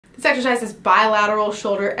This exercise is bilateral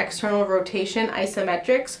shoulder external rotation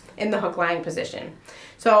isometrics in the hook lying position.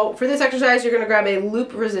 So for this exercise, you're going to grab a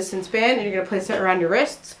loop resistance band and you're going to place it around your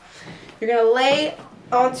wrists. You're going to lay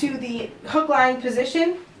onto the hook lying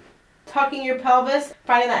position, tucking your pelvis,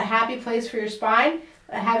 finding that happy place for your spine,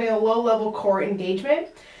 having a low level core engagement.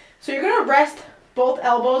 So you're going to rest both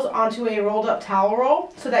elbows onto a rolled up towel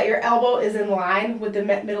roll so that your elbow is in line with the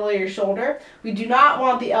middle of your shoulder. We do not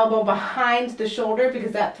want the elbow behind the shoulder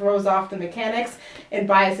because that throws off the mechanics and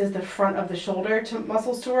biases the front of the shoulder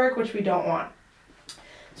muscles to work, which we don't want.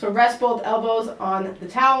 So rest both elbows on the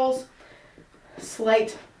towels,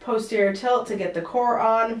 slight posterior tilt to get the core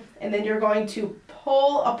on, and then you're going to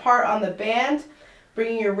pull apart on the band,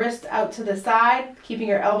 bringing your wrist out to the side, keeping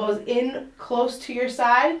your elbows in close to your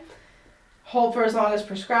side. Hold for as long as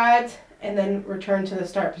prescribed, and then return to the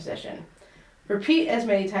start position. Repeat as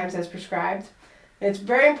many times as prescribed. And it's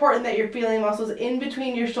very important that you're feeling muscles in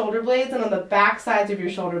between your shoulder blades and on the back sides of your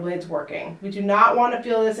shoulder blades working. We do not want to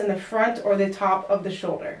feel this in the front or the top of the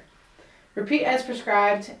shoulder. Repeat as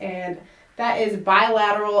prescribed, and that is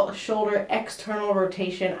bilateral shoulder external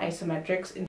rotation isometrics.